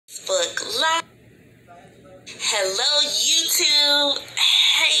Live. Hello, YouTube.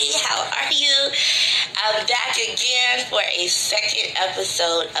 Hey, how are you? I'm back again for a second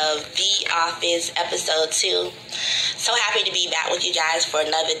episode of The Office, episode 2. So happy to be back with you guys for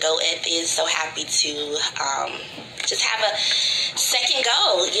another go at this. So happy to just have a second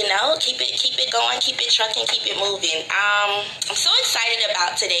go, keep it going, keep it trucking, keep it moving. I'm so excited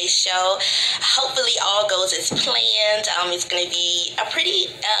about today's show. Hopefully all goes as planned. It's going to be a pretty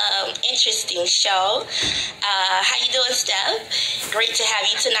interesting show. How you doing, Steph? Great to have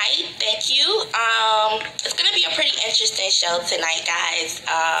you tonight. Thank you. It's going to be a pretty interesting show tonight, guys.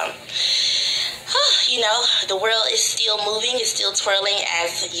 The world is still moving, it's still twirling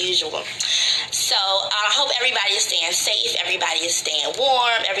as usual. So I hope everybody is staying safe, everybody is staying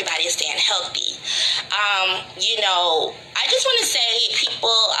warm, everybody is staying healthy. I just want to say,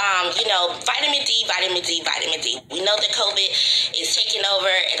 people, vitamin D. We know that COVID is taking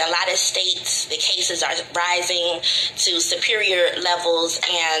over in a lot of states. The cases are rising to superior levels.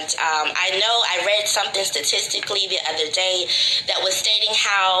 And I know I read something statistically the other day that was stating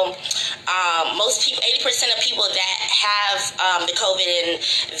how most people, 80% of people that have the COVID and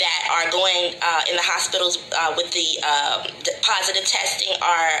that are going in the hospitals with the positive testing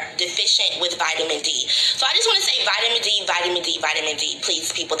are deficient with vitamin D. So I just want to say vitamin D,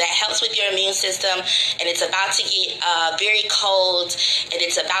 please, people. That helps with your immune system, and it's about to get very cold, and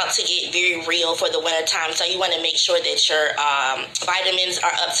it's about to get very real for the winter time. So you want to make sure that your vitamins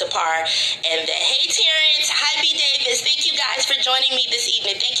are up to par. And that, hey, Terrence, hi, B. Davis. Thank you guys for joining me this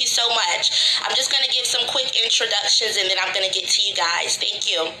evening. Thank you so much. I'm just going to give some quick introductions, and then I'm going to get to you guys. Thank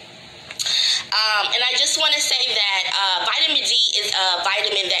you. And I just want to say that vitamin D is a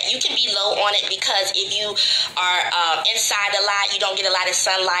vitamin that you can be low on it because if you are inside a lot, you don't get a lot of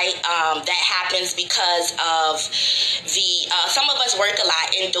sunlight. That happens because of some of us work a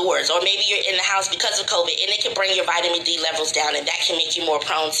lot indoors, or maybe you're in the house because of COVID, and it can bring your vitamin D levels down, and that can make you more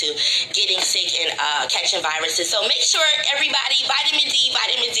prone to getting sick and catching viruses. So make sure, everybody, vitamin D.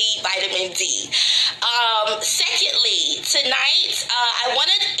 Secondly, tonight, I want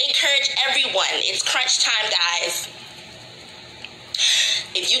to encourage everyone. It's crunch time, guys.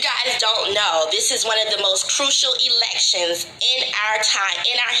 If you guys don't know, this is one of the most crucial elections in our time,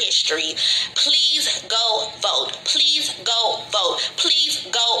 in our history. Please go vote. Please go vote. Please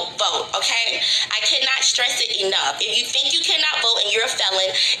go vote, okay? I cannot stress it enough. If you think you cannot vote and you're a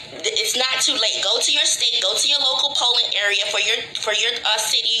felon, it's not too late. Go to your state, go to your local polling area for your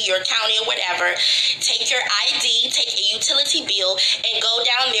city, your county, or whatever. Take your ID, take a utility bill, and go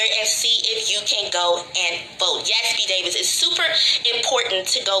down there and see if you can go and vote. Yes, B. Davis, it's super important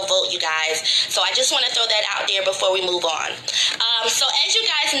to go vote, you guys. So I just want to throw that out there before we move on. So as you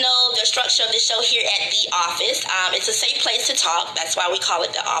guys know, the structure of the show here at The Office, it's a safe place to talk. That's why we call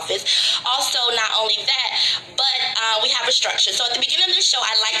it The Office. Also, not only that, but we have a structure. So at the beginning of the show,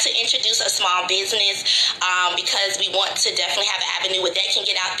 I like to introduce a small business because we want to definitely have an avenue where that can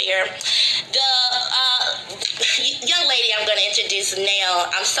get out there. The young lady I'm going to introduce, Nell,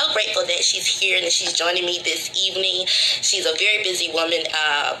 I'm so grateful that she's here and that she's joining me this evening. She's a very busy woman,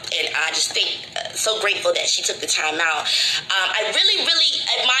 and I just think so grateful that she took the time out. I really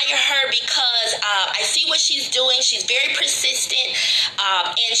admire her because I see what she's doing. She's very persistent,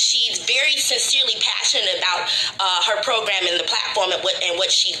 and she's very sincerely passionate about her program and the platform and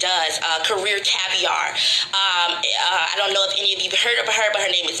what she does. Career Caviar. I don't know if any of you have heard of her, but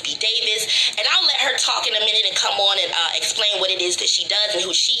her name is B. Davis, and I'll let her talk in a minute and come on and explain what it is that she does and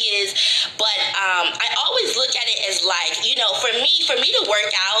who she is. But I always look at it as like, for me to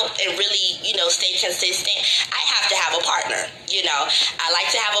work out and really, stay consistent, I have to have a partner. I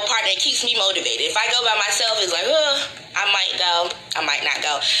like to have a partner that keeps me motivated. If I go by myself, it's like, I might go, I might not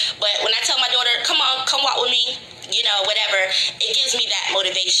go. But when I tell my daughter, come on, come walk with me, whatever, it gives me that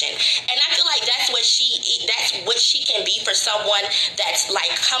motivation. And I feel like that's what she can be for someone that's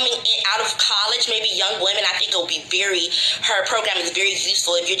like coming in out of college, maybe young women. I think her program is very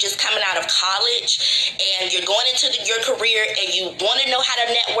useful if you're just coming out of college and you're going into your career and you want to know how to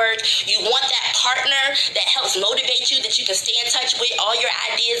network. You want that partner that helps motivate you, that you can stay in touch with all your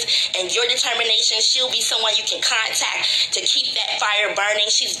ideas and your determination. She'll be someone you can contact to keep that fire burning.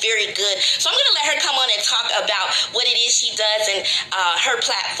 She's very good. So I'm going to let her come on and talk about what it is she does and her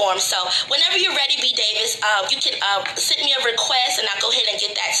platform. So whenever you're ready, B. Davis, you can send me a request and I'll go ahead and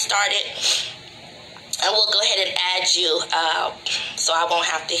get that started. And we'll go ahead and add you so I won't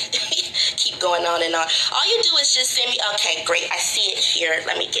have to keep going on and on. All you do is just send me, okay, great. I see it here.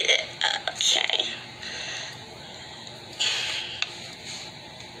 Let me get it. Okay.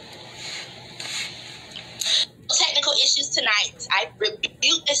 Technical issues tonight. I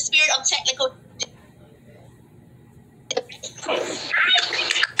rebuke the spirit of technical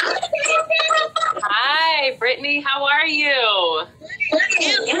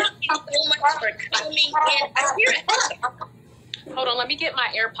coming in. I hear it. Hold on, let me get my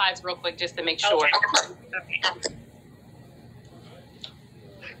AirPods real quick just to make sure. Okay.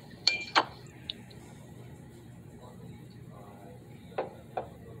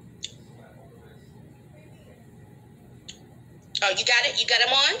 Oh, you got it? You got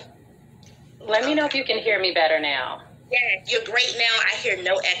them on? Let me know if you can hear me better now. Yeah, you're great now. I hear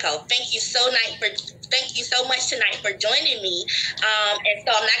no echo. Thank you so much tonight for joining me. And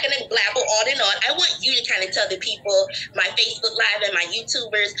so I'm not going to blabble on and on. I want you to kind of tell the people, my Facebook Live and my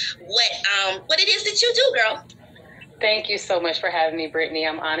YouTubers, what it is that you do, girl. Thank you so much for having me, Brittany.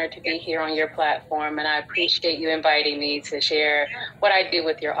 I'm honored to be here on your platform, and I appreciate you inviting me to share what I do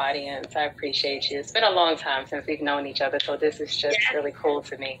with your audience. I appreciate you. It's been a long time since we've known each other, so this is just really cool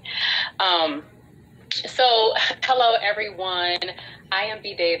to me. So, hello, everyone. I am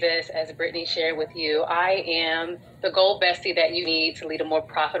B. Davis. As Brittany shared with you, I am the goal bestie that you need to lead a more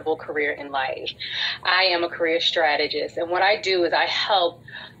profitable career in life. I am a career strategist, and what I do is I help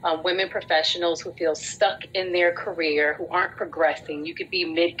women professionals who feel stuck in their career, who aren't progressing. You could be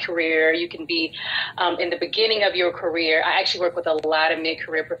mid-career, you can be in the beginning of your career. I actually work with a lot of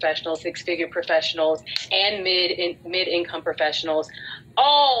mid-career professionals, six-figure professionals, and mid-income professionals,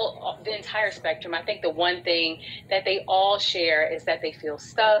 all the entire spectrum. I think the one thing that they all share is that they feel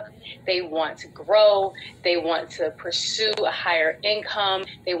stuck. They want to grow. They want to pursue a higher income.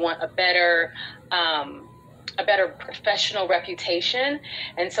 They want a better professional reputation.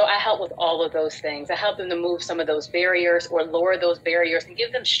 And so I help with all of those things. I help them to move some of those barriers or lower those barriers and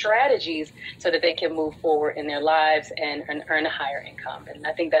give them strategies so that they can move forward in their lives and earn a higher income. And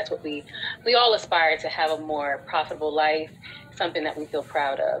I think that's what we all aspire to, have a more profitable life, something that we feel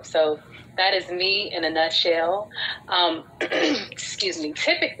proud of. So that is me in a nutshell. Excuse me.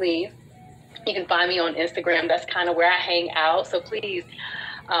 Typically, you can find me on Instagram. That's kind of where I hang out. So please,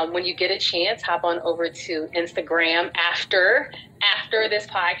 when you get a chance, hop on over to Instagram after this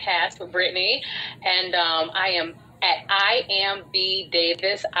podcast with Brittany. And I am at I am B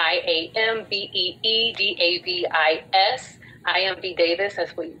Davis, IAMBEEDAVIS. I am B Davis.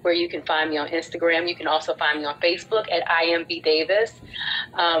 That's where you can find me on Instagram. You can also find me on Facebook at I am B Davis.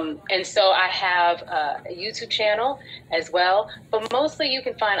 And so I have a YouTube channel as well. But mostly you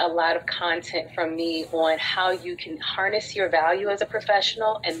can find a lot of content from me on how you can harness your value as a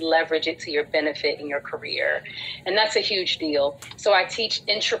professional and leverage it to your benefit in your career. And that's a huge deal. So I teach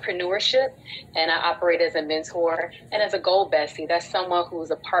entrepreneurship, and I operate as a mentor and as a goal bestie. That's someone who's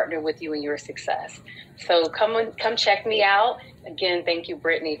a partner with you in your success. So come check me out. Again, thank you,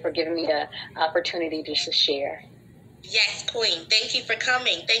 Brittany, for giving me the opportunity just to share. Yes, Queen. Thank you for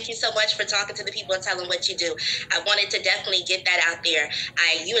coming. Thank you so much for talking to the people and telling what you do. I wanted to definitely get that out there.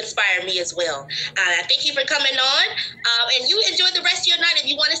 You inspire me as well. Thank you for coming on. And you enjoy the rest of your night. If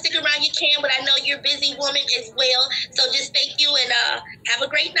you want to stick around, you can, but I know you're a busy woman as well. So just thank you and have a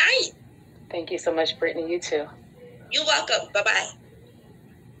great night. Thank you so much, Brittany. You too. You're welcome. Bye-bye.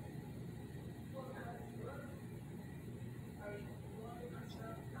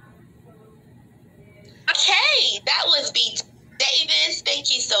 Okay, that was B. Davis.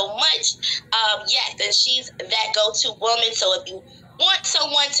 Thank you so much. Yes, and she's that go-to woman. So if you want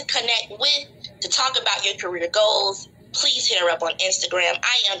someone to connect with, to talk about your career goals, please hit her up on Instagram.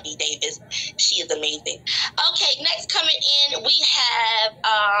 I am B. Davis. She is amazing. Okay, next coming in, we have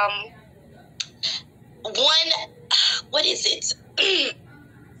what is it?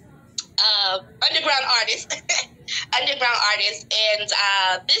 Underground artist. Underground artist. And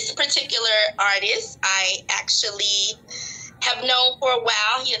this particular artist, I actually have known for a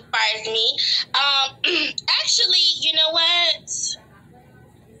while. He inspires me. Actually, you know what?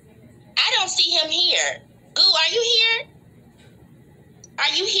 I don't see him here. Goo, are you here?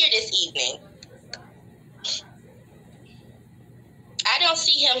 Are you here this evening? I don't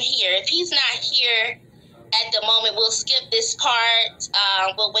see him here. If he's not here at the moment, we'll skip this part.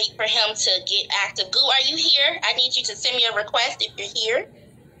 We'll wait for him to get active. Goo, are you here? I need you to send me a request if you're here.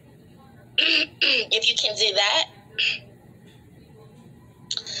 If you can do that.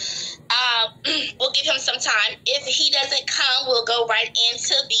 We'll give him some time. If he doesn't come, we'll go right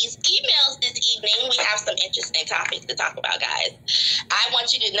into these emails this evening. We have some interesting topics to talk about, guys. I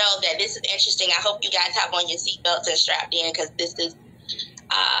want you to know that this is interesting. I hope you guys have on your seatbelts and strapped in, because this is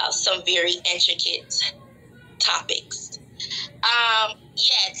some very intricate topics.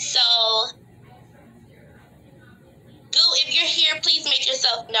 Yes, so Goo, if you're here, please make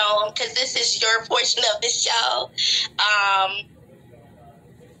yourself known, because this is your portion of the show.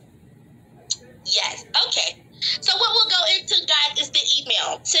 Yes, okay. So what we'll go into, guys, is the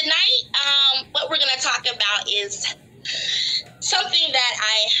email. Tonight, what we're going to talk about is something that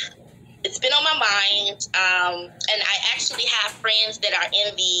it's been on my mind, and I actually have friends that are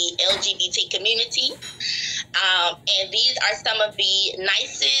in the LGBT community, and these are some of the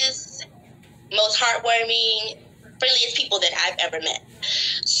nicest, most heartwarming, friendliest people that I've ever met.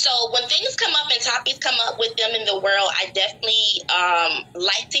 So when things come up and topics come up with them in the world, I definitely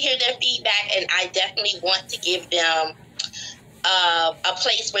like to hear their feedback, and I definitely want to give them a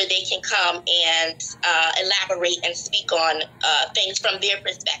place where they can come and elaborate and speak on things from their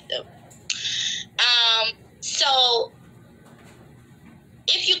perspective. So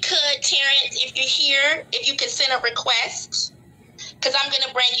if you could, Terrence, if you're here, if you could send a request, because I'm going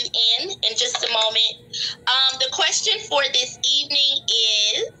to bring you in just a moment. The question for this evening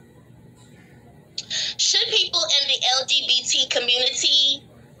is, should people in the LGBT community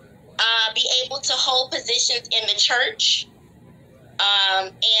be able to hold positions in the church?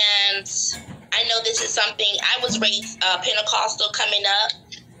 And I know this is something, I was raised Pentecostal coming up.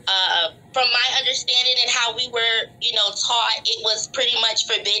 From my understanding and how we were, taught, it was pretty much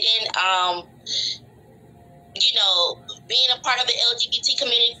forbidden. Being a part of the LGBT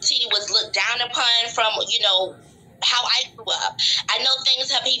community was looked down upon from, how I grew up. I know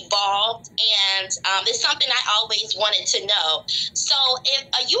things have evolved, and it's something I always wanted to know. So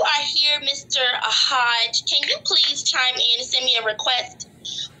if you are here, Mr. Hodge, can you please chime in, send me a request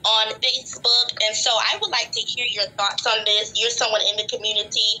on Facebook? And so I would like to hear your thoughts on this. You're someone in the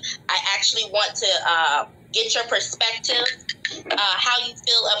community. I actually want to get your perspective, how you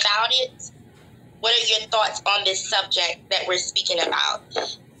feel about it. What are your thoughts on this subject that we're speaking about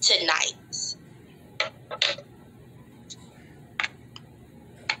tonight?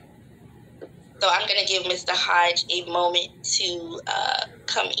 So I'm going to give Mr. Hodge a moment to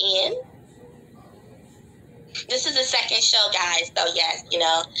come in. This is the second show, guys. So yes,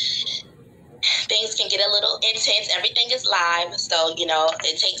 things can get a little intense. Everything is live. So,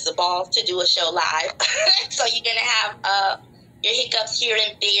 it takes the balls to do a show live. So you're going to have your hiccups here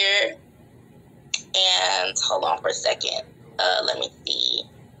and there. And hold on for a second. Let me see.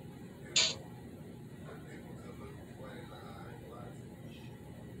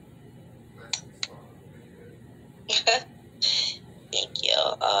 Thank you.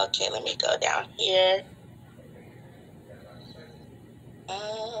 Okay, let me go down here.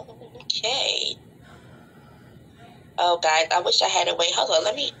 Okay. Oh, guys, I wish I had a way. Hold on,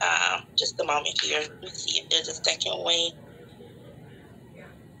 let me, just a moment here. Let me see if there's a second way.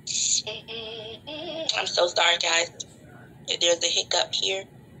 I'm so sorry, guys. If there's a hiccup here.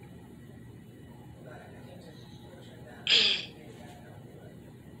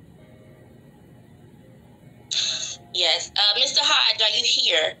 Yes. Mr. Hodge, are you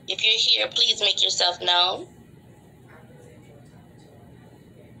here? If you're here, please make yourself known.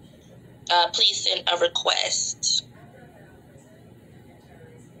 Please send a request.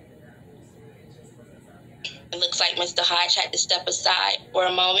 It looks like Mr. Hodge had to step aside for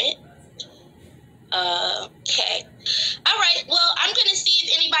a moment. Okay. All right. Well, I'm going to see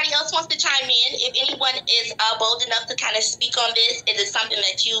if anybody else wants to chime in. If anyone is bold enough to kind of speak on this, is it something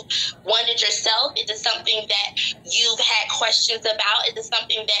that you wondered yourself? Is it something that you've had questions about? Is it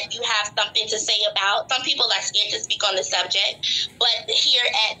something that you have something to say about? Some people are scared to speak on the subject, but here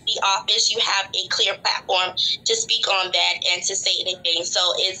at the office, you have a clear platform to speak on that and to say anything. So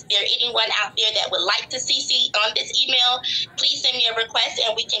is there anyone out there that would like to CC on this email? Please send me a request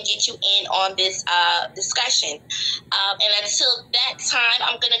and we can get you in on this discussion. And until that time,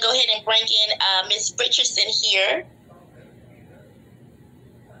 I'm going to go ahead and bring in Ms. Richardson here.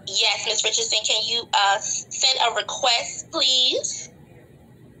 Yes, Ms. Richardson, can you send a request, please,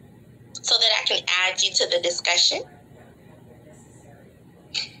 so that I can add you to the discussion?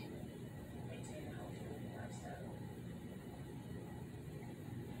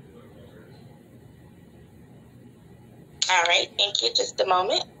 All right, thank you. Just a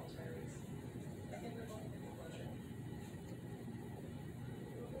moment.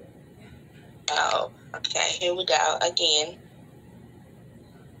 Oh, okay, here we go again.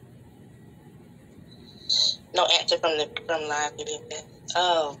 No answer from live video.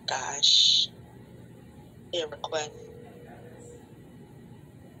 Oh gosh. Your request.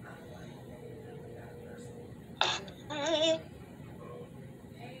 Okay.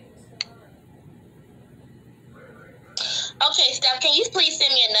 Okay, Steph, can you please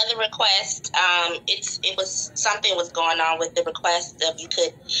send me another request? Something was going on with the request. If you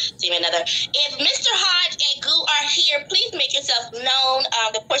could send me another. If Mr. Hodge and Goo are here, please make yourself known.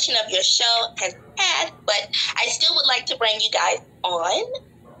 The portion of your show has passed, but I still would like to bring you guys on.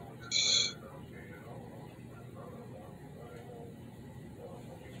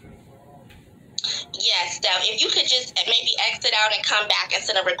 Yes, Steph, if you could just maybe exit out and come back and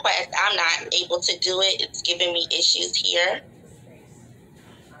send a request. I'm not able to do it. It's giving me issues here.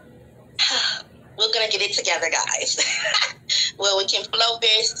 We're going to get it together, guys. Well, we can flow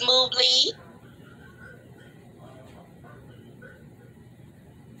very smoothly.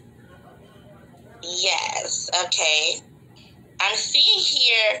 Yes, okay. I'm seeing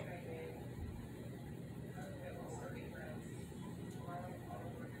here.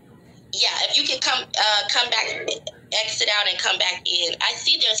 Yeah, if you can come back, exit out and come back in. I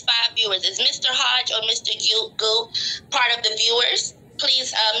see there's 5 viewers. Is Mr. Hodge or Mr. Goo part of the viewers?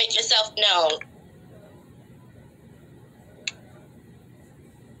 Please make yourself known.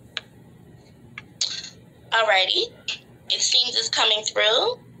 Alrighty. It seems it's coming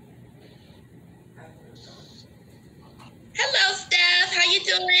through. Hello, Steph. How you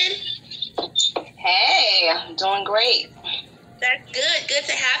doing? Hey, I'm doing great. That's good. Good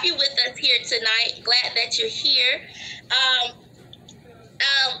to have you with us here tonight. Glad that you're here. I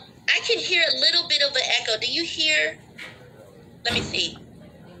can hear a little bit of an echo. Do you hear? Let me see.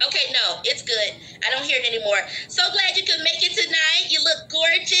 Okay, no, it's good. I don't hear it anymore. So glad you could make it tonight. You look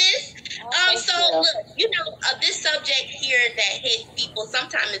gorgeous. Look, this subject here that hits people,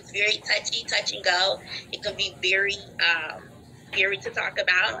 sometimes it's very touch and go. It can be very scary to talk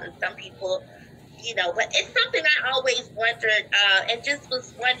about, and some people, but it's something I always wondered, and just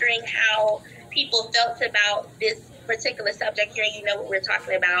was wondering how people felt about this particular subject here. You know what we're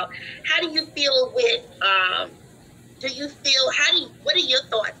talking about. How do you feel with, what are your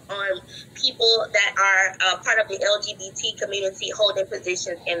thoughts on people that are part of the LGBT community holding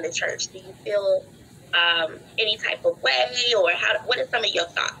positions in the church? Do you feel any type of way, or what are some of your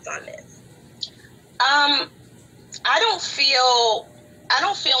thoughts on this? I don't feel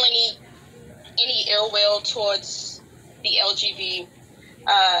any ill will towards the LGBT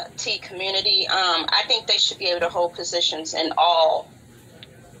community. I think they should be able to hold positions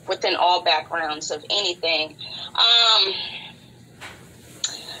within all backgrounds of anything.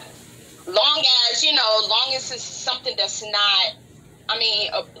 Long as it's something that's not,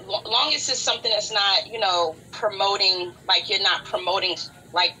 long as it's something that's not, promoting, like you're not promoting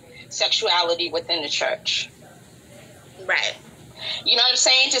like sexuality within the church. Right. You know what I'm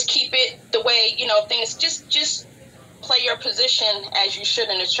saying? Just keep it the way, things, just play your position as you should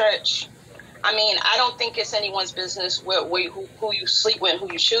in the church. I don't think it's anyone's business who you sleep with,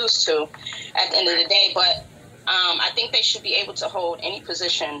 who you choose to at the end of the day. But I think they should be able to hold any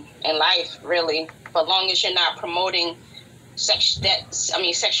position in life, really, but long as you're not promoting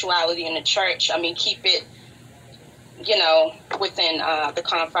sexuality in the church. Keep it, within the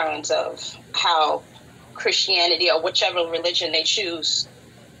confines of how Christianity or whichever religion they choose,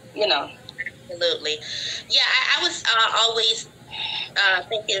 Absolutely. Yeah, I was always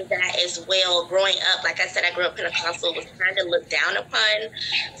thinking that as well. Growing up, like I said, I grew up Pentecostal, was kind of looked down upon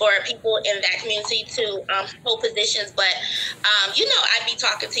for people in that community to hold positions. But, I'd be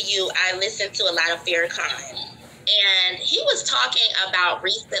talking to you. I listened to a lot of Farrakhan, and he was talking about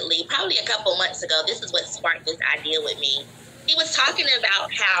recently, probably a couple months ago, this is what sparked this idea with me. He was talking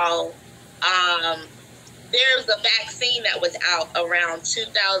about how there's a vaccine that was out around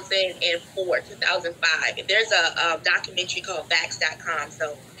 2004, 2005. There's a documentary called Vaxxed.com.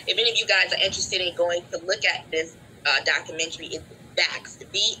 So if any of you guys are interested in going to look at this documentary, it's Vaxxed,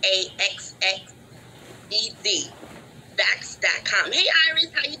 VAXXED, Vaxxed.com. Hey,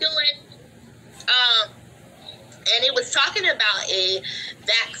 Iris, how you doing? And it was talking about a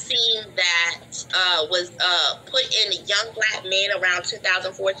vaccine that was put in young black men around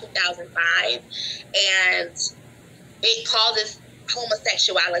 2004, 2005, and it causes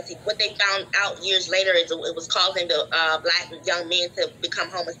homosexuality. What they found out years later is it was causing the black young men to become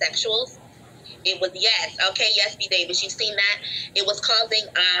homosexuals. It was, yes, B. Davis, you've seen that. It was causing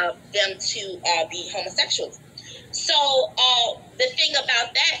them to be homosexuals. So the thing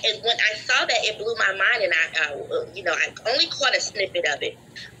about that is when I saw that, it blew my mind, and I only caught a snippet of it,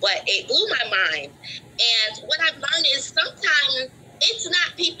 but it blew my mind. And what I've learned is sometimes it's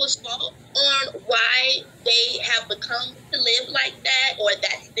not people's fault on why they have become to live like that, or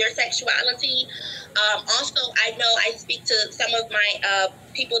that's their sexuality. Also, I know I speak to some of my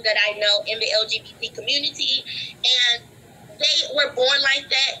people that I know in the LGBT community, and they were born like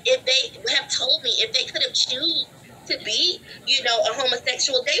that. If they have told me, if they could have chosen to be, a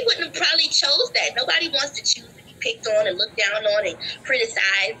homosexual, they wouldn't have probably chose that. Nobody wants to choose to be picked on and looked down on and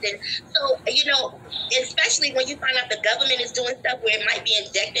criticized. And so, especially when you find out the government is doing stuff where it might be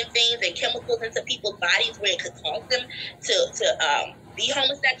injecting things and chemicals into people's bodies where it could cause them to be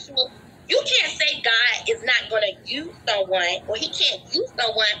homosexual, you can't say God is not going to use someone, or he can't use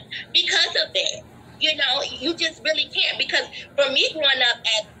someone because of that. You know, you just really can't. Because for me growing up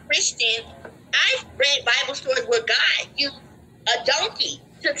as a Christian, I've read Bible stories where God used a donkey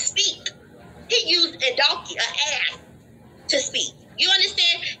to speak. He used a donkey, an ass, to speak. You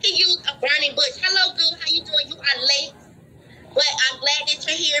understand? He used a burning bush. Hello, Goo. How you doing? You are late. But I'm glad that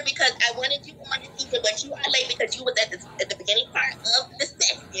you're here because I wanted you on this season, but you are late because you was at the beginning part of the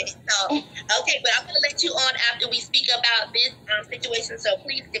session. So, okay, but I'm going to let you on after we speak about this situation, so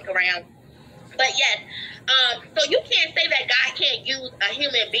please stick around. But yes, so you can't say that God can't use a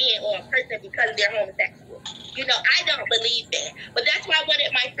human being or a person because they're homosexual. You know, I don't believe that. But that's why I wanted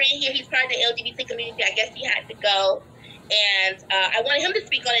my friend here, he's part of the LGBT community. I guess he had to go. And I wanted him to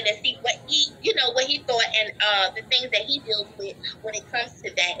speak on it and see what he, you know, what he thought and the things that he deals with when it comes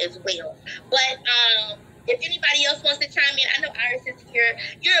to that as well. But if anybody else wants to chime in, I know Iris is here.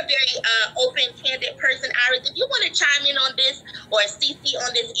 You're a very open, candid person, Iris. If you want to chime in on this or CC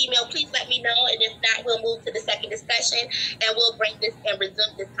on this email, please let me know. And if not, we'll move to the second discussion and we'll bring this and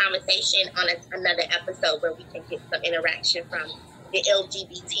resume this conversation on another episode where we can get some interaction from the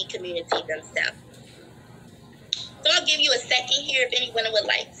LGBT community themselves. So I'll give you a second here if anyone would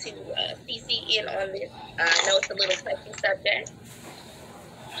like to CC in on this. I know it's a little touchy subject,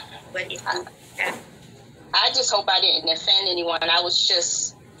 but if I just hope I didn't offend anyone. I was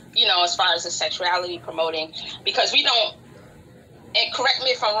just, you know, as far as the sexuality promoting, because we don't, and correct me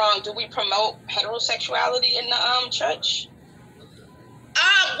if I'm wrong, do we promote heterosexuality in the church?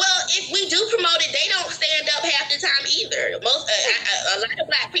 Well, if we do promote it, they don't stand up half the time either. Most, a lot of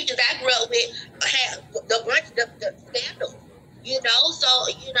black preachers I grew up with had the scandals, you know. So,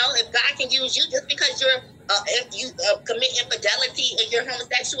 you know, if God can use you just because if you commit infidelity and you're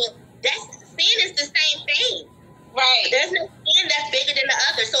homosexual, sin is the same thing. Right. There's no sin that's bigger than the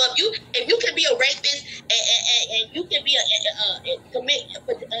other. So if you can be a rapist and you can be commit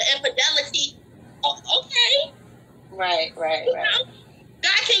infidelity, okay. Right. You know?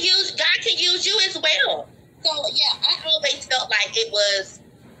 God can use you as well. So yeah, I always felt like it was.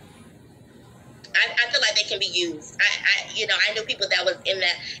 I feel like they can be used. I know people that was in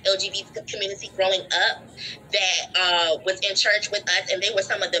the LGBT community growing up that was in church with us, and they were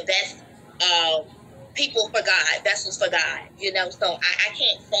some of the best people for God, vessels for God. You know, so I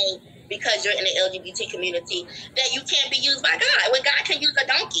can't say because you're in the LGBT community that you can't be used by God. When God can use a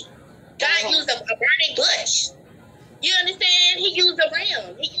donkey, God used a burning bush. You understand? He used a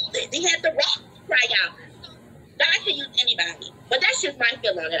ram. He had the rock cry out. God can use anybody. But that's just my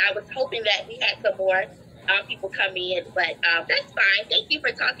feel on it. I was hoping that we had some more people come in, but that's fine. Thank you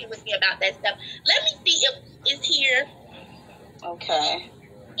for talking with me about that stuff. Let me see if it's here. Okay.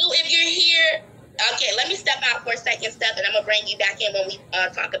 So if you're here, okay, let me step out for a second, Steph, and I'm going to bring you back in when we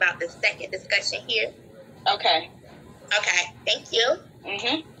talk about the second discussion here. Okay. Okay, thank you.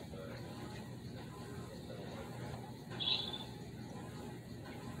 Mm-hmm.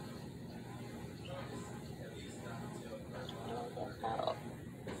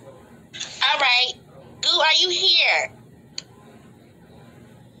 All right. Goo, are you here?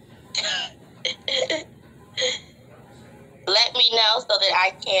 Let me know so that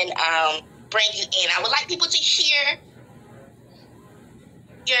I can bring you in. I would like people to hear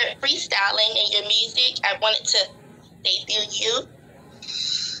your freestyling and your music. I wanted to debut you.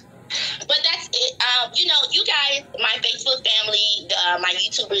 But that's it. You know, you guys, my Facebook family, my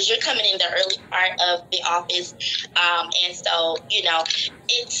YouTubers, you're coming in the early part of the office. And so, you know,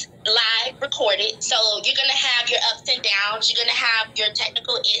 it's live recorded. So you're going to have your ups and downs. You're going to have your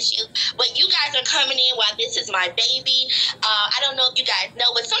technical issues. But you guys are coming in while this is my baby. I don't know if you guys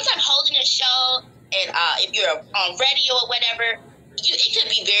know, but sometimes holding a show, and if you're on radio or whatever, it could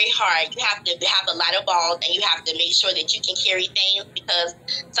be very hard. You have to have a lot of balls, and you have to make sure that you can carry things, because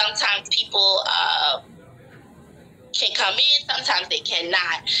sometimes people can come in, sometimes they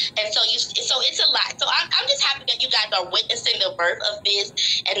cannot, and so it's a lot. So I'm just happy that you guys are witnessing the birth of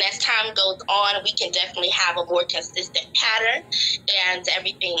this, and as time goes on, we can definitely have a more consistent pattern and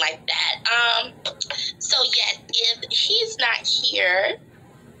everything like that. So yes, if he's not here,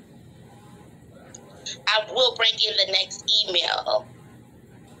 I will bring in the next email.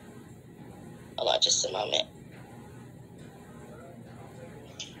 Hold on just a moment.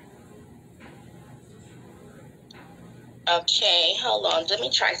 Okay, hold on. Let me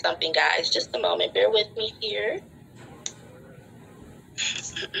try something, guys. Just a moment. Bear with me here.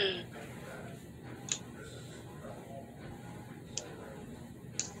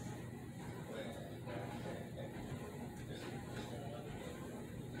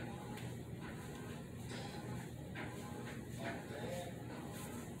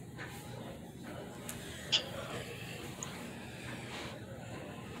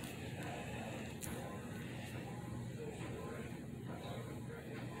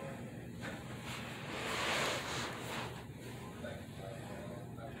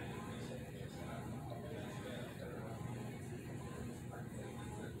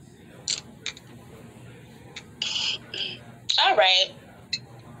 All right.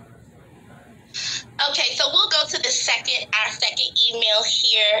 Okay, so we'll go to our second email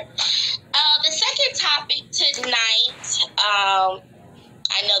here. The second topic tonight,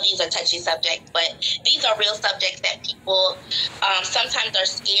 I know these are touchy subjects, but these are real subjects that people sometimes are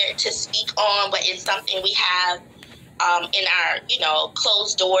scared to speak on, but it's something we have in our,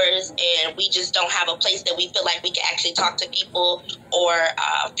 closed doors, and we just don't have a place that we feel like we can actually talk to people or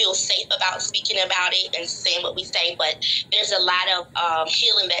feel safe about speaking about it and saying what we say. But there's a lot of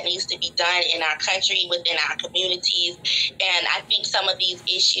healing that needs to be done in our country, within our communities, and I think some of these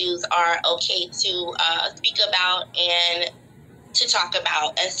issues are okay to speak about and to talk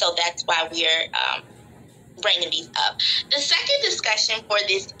about, and so that's why we're bringing these up. The second discussion for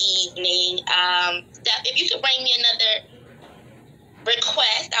this evening, Steph, if you could bring me another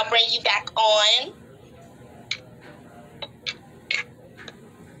request, I'll bring you back on.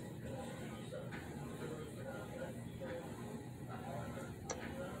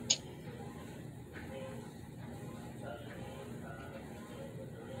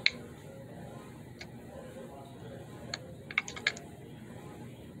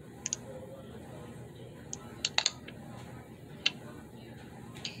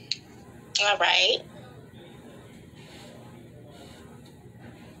 All right.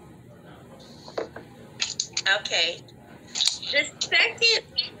 Okay. The second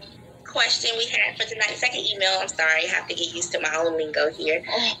question we have for tonight, second email, I'm sorry, I have to get used to my own lingo here.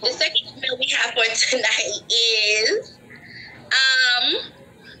 The second email we have for tonight is,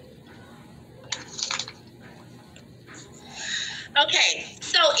 okay,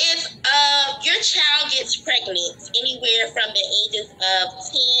 so if your child gets pregnant anywhere from the ages of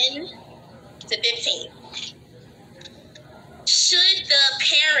 10 to 15, should the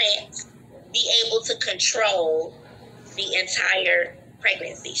parent be able to control the entire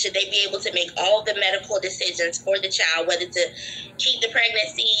pregnancy? Should they be able to make all the medical decisions for the child, whether to keep the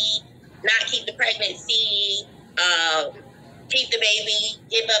pregnancy, not keep the pregnancy, keep the baby,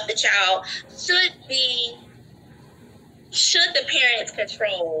 give up the child? Should the parents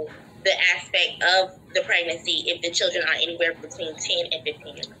control the aspect of the pregnancy if the children are anywhere between 10 and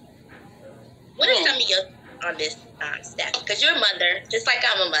 15 years old? What are some of your on this, Steph? Because you're a mother, just like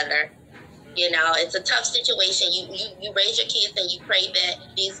I'm a mother. It's a tough situation. You raise your kids and you pray that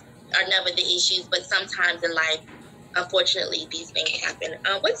these are never the issues, but sometimes in life, unfortunately, these things happen.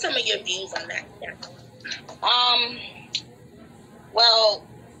 What's some of your views on that, Steph? Well,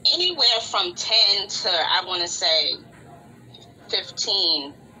 anywhere from 10 to, I want to say,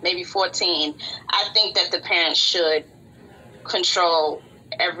 15, maybe 14, I think that the parents should control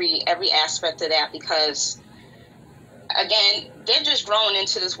every aspect of that, because again, they're just growing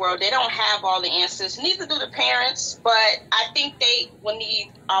into this world. They don't have all the answers, neither do the parents, but I think they will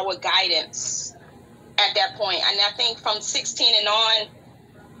need our guidance at that point. And I think from 16 and on,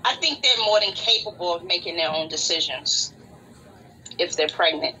 I think they're more than capable of making their own decisions if they're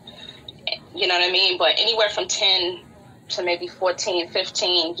pregnant. You know what I mean? But anywhere from 10 to maybe 14,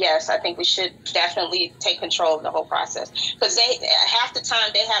 15, yes, I think we should definitely take control of the whole process. Because half the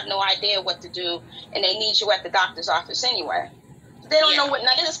time they have no idea what to do, and they need you at the doctor's office anyway. They don't know what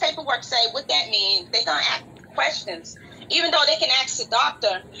none of this paperwork say, what that means. They're going to ask questions. Even though they can ask the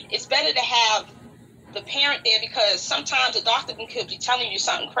doctor, it's better to have the parent there, because sometimes the doctor could be telling you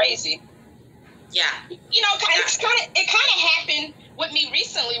something crazy. Yeah. It kind of happened with me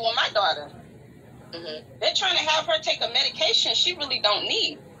recently with my daughter. Mm-hmm. They're trying to have her take a medication she really don't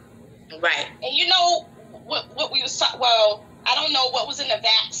need. Right. And what we was talking, I don't know what was in the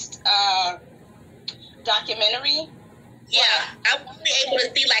Vaxxed documentary. Yeah, I won't be able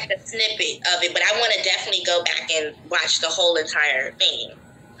to see like a snippet of it, but I want to definitely go back and watch the whole entire thing.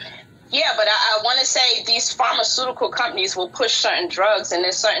 Yeah, but I want to say these pharmaceutical companies will push certain drugs, and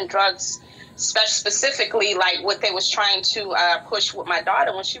there's certain drugs specifically like what they was trying to push with my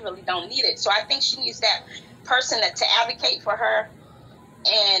daughter when she really don't need it. So I think she needs that person to advocate for her,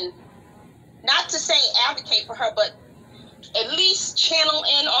 and not to say advocate for her, but at least channel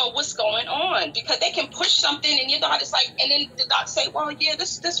in on what's going on, because they can push something and your daughter's like, and then the doctor say, well, yeah,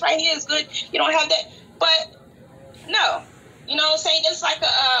 this right here is good. You don't have that. But no, you know what I'm saying? It's like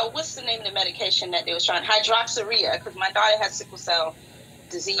what's the name of the medication that they was trying? Hydroxyurea, because my daughter has sickle cell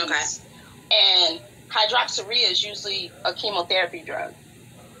disease. Okay. And hydroxyurea is usually a chemotherapy drug.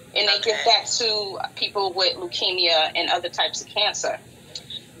 And they give that to people with leukemia and other types of cancer.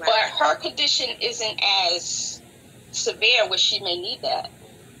 Right. But her condition isn't as severe where she may need that.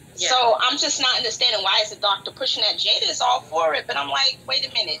 Yeah. So I'm just not understanding why is the doctor pushing that. Jada is all for it, but I'm like, wait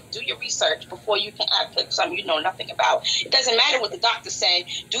a minute, do your research before you can advocate something you know nothing about. It doesn't matter what the doctor say.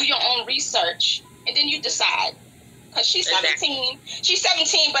 Do your own research, and then you decide. Because she's 17. She's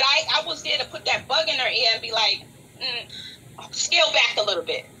 17, but I was there to put that bug in her ear and be like, scale back a little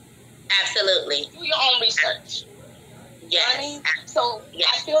bit. Absolutely. Do your own research. Yes. You know what I mean? So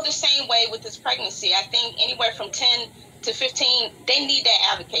I feel the same way with this pregnancy. I think anywhere from 10 to 15, they need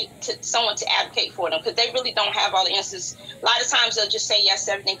that someone to advocate for them, because they really don't have all the answers. A lot of times they'll just say yes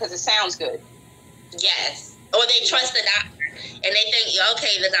to everything because it sounds good. Yes. Or they trust the doctor and they think,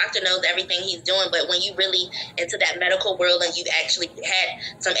 okay, the doctor knows everything he's doing. But when you really into that medical world and you've actually had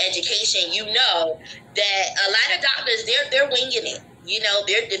some education, you know that a lot of doctors, they're winging it. You know,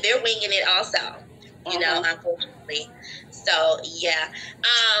 they're winging it also, you know, unfortunately. So, yeah.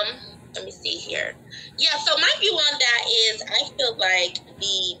 Let me see here. Yeah, so my view on that is I feel like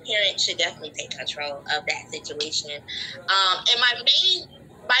the parent should definitely take control of that situation. And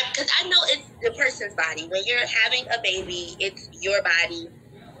because I know it's the person's body. When you're having a baby, it's your body.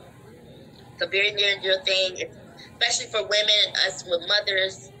 It's a very near and dear thing, especially for women, us with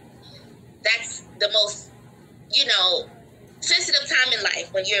mothers. That's the most, you know, sensitive time in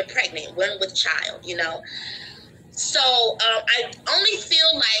life when you're pregnant, when with child, you know. So I only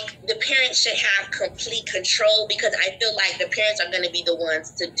feel like the parents should have complete control, because I feel like the parents are going to be the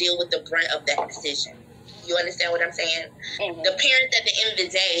ones to deal with the brunt of that decision. You understand what I'm saying? Mm-hmm. The parents, at the end of the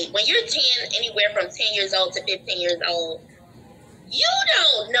day, when you're 10, anywhere from 10 years old to 15 years old, you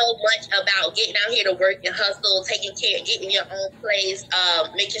don't know much about getting out here to work and hustle, taking care, getting your own place,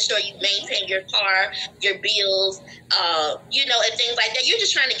 making sure you maintain your car, your bills, you know, and things like that. You're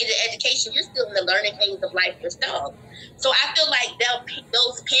just trying to get an education. You're still in the learning phase of life yourself. So I feel like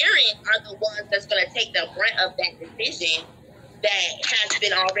those parents are the ones that's going to take the brunt of that decision that has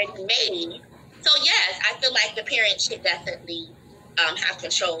been already made. So, yes, I feel like the parents should definitely have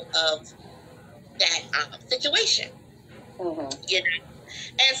control of that situation. Mm-hmm. You know?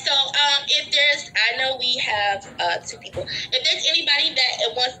 And so I know we have 2 people. If there's anybody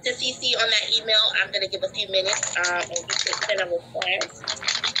that wants to CC on that email, I'm going to give a few minutes and you can send a request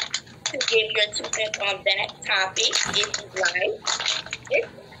to give your 2 cents on that topic if you'd like.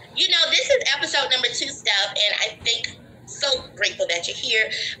 You know, this is episode number 2 stuff, and I think so grateful that you're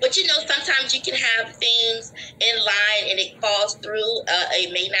here. But you know, sometimes you can have things in line and it falls through.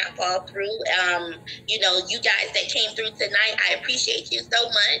 It may not fall through. You know, you guys that came through tonight, I appreciate you so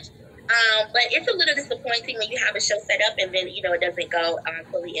much. But it's a little disappointing when you have a show set up and then, you know, it doesn't go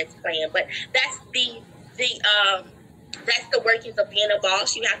fully as planned. But that's that's the workings of being a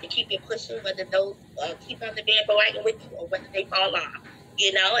boss. You have to keep it pushing, whether those keep on the bandwagon with you or whether they fall off.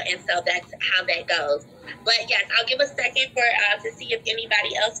 You know, and so that's how that goes. But yes, I'll give a second for to see if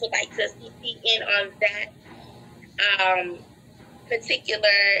anybody else would like to CC in on that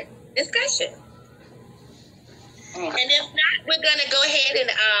particular discussion. And if not, we're going to go ahead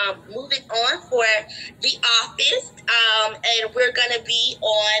and move it on for The Office. And we're going to be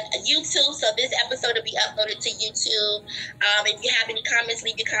on YouTube. So this episode will be uploaded to YouTube. If you have any comments,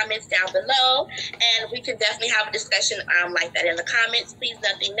 leave your comments down below. And we can definitely have a discussion like that in the comments. Please,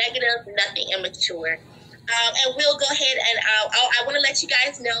 nothing negative, nothing immature. And we'll go ahead and I want to let you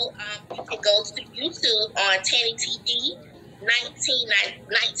guys know you can go to YouTube on Tanny TV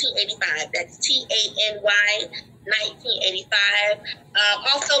 1985. That's TANY 1985.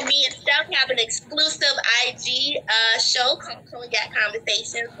 Also, me and Steph have an exclusive IG show called Cognac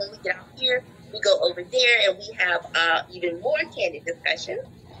Conversations. When we get out here, we go over there and we have even more candid discussions.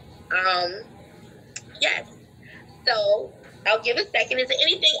 Yes. So I'll give a second. Is there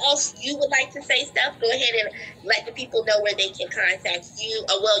anything else you would like to say, Steph? Go ahead and let the people know where they can contact you.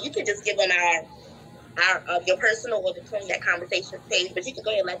 Well, you can just give them your personal or the Cognac Conversations page, but you can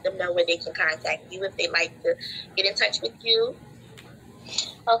go ahead and let them know where they can contact you if they'd like to get in touch with you.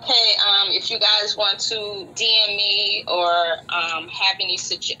 Okay, if you guys want to DM me or have any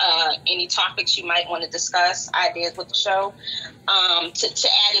topics you might want to discuss, ideas with the show, to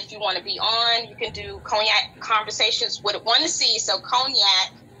add if you want to be on, you can do Cognac Conversations with 1 C, so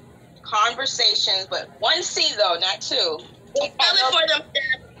Cognac Conversations, but 1 C though, not 2. Spell it for them,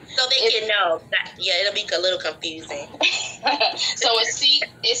 so they can know. It'll be a little confusing. So it's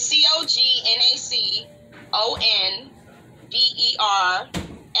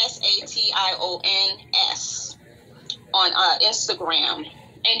COGNACONVERSATIONS on Instagram.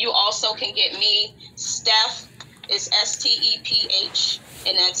 And you also can get me, Steph, is STEPH,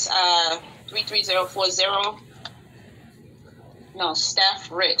 and that's 33040. No,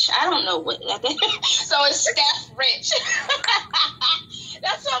 Steph Rich. I don't know what. So it's Steph Rich.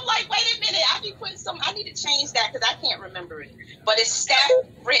 That's what I'm like, wait a minute. I need to change that because I can't remember it. But it's Steph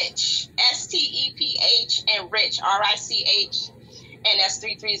Rich. STEPH and Rich, RICH. And that's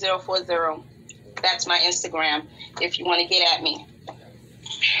 33040. that's my Instagram if you want to get at me.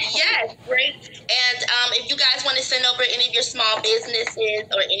 Yes, great. And if you guys want to send over any of your small businesses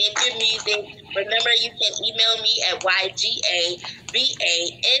or any of your music, remember you can email me at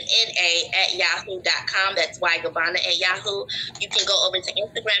ygabanna@yahoo.com. That's ygabana@yahoo. You can go over to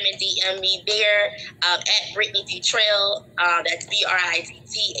Instagram and DM me there at Brittany Futrell. That's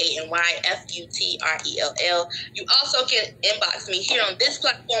BrittanyFutrell. You also can inbox me here on this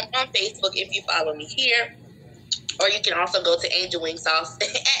platform on Facebook if you follow me here. Or you can also go to Angel Wing Sauce at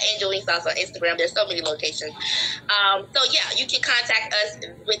Angel Wing Sauce on Instagram. There's so many locations. So yeah, you can contact us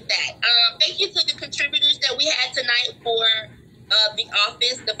with that. Thank you to the contributors that we had tonight for The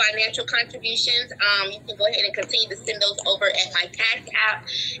Office, the financial contributions. You can go ahead and continue to send those over at my Cash App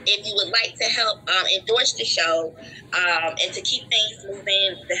if you would like to help endorse the show and to keep things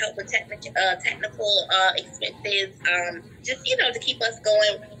moving, to help with technical expenses, just, to keep us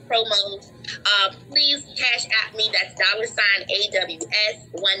going, promos. Please Cash App me. That's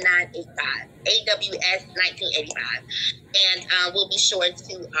 $AWS1985. AWS1985. And we'll be sure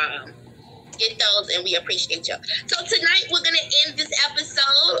to get those, and we appreciate you. So tonight we're going to end this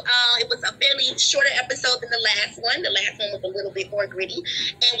episode. It was a fairly shorter episode than the last one. The last one was a little bit more gritty,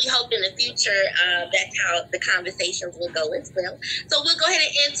 and we hope in the future that's how the conversations will go as well. So we'll go ahead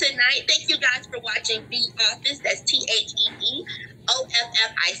and end tonight. Thank you guys for watching The Office. That's TheOffice.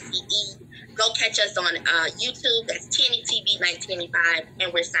 Go catch us on YouTube. That's Tanny TV 1985,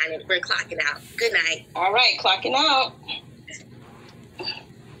 and we're clocking out. Good night. All right, clocking out.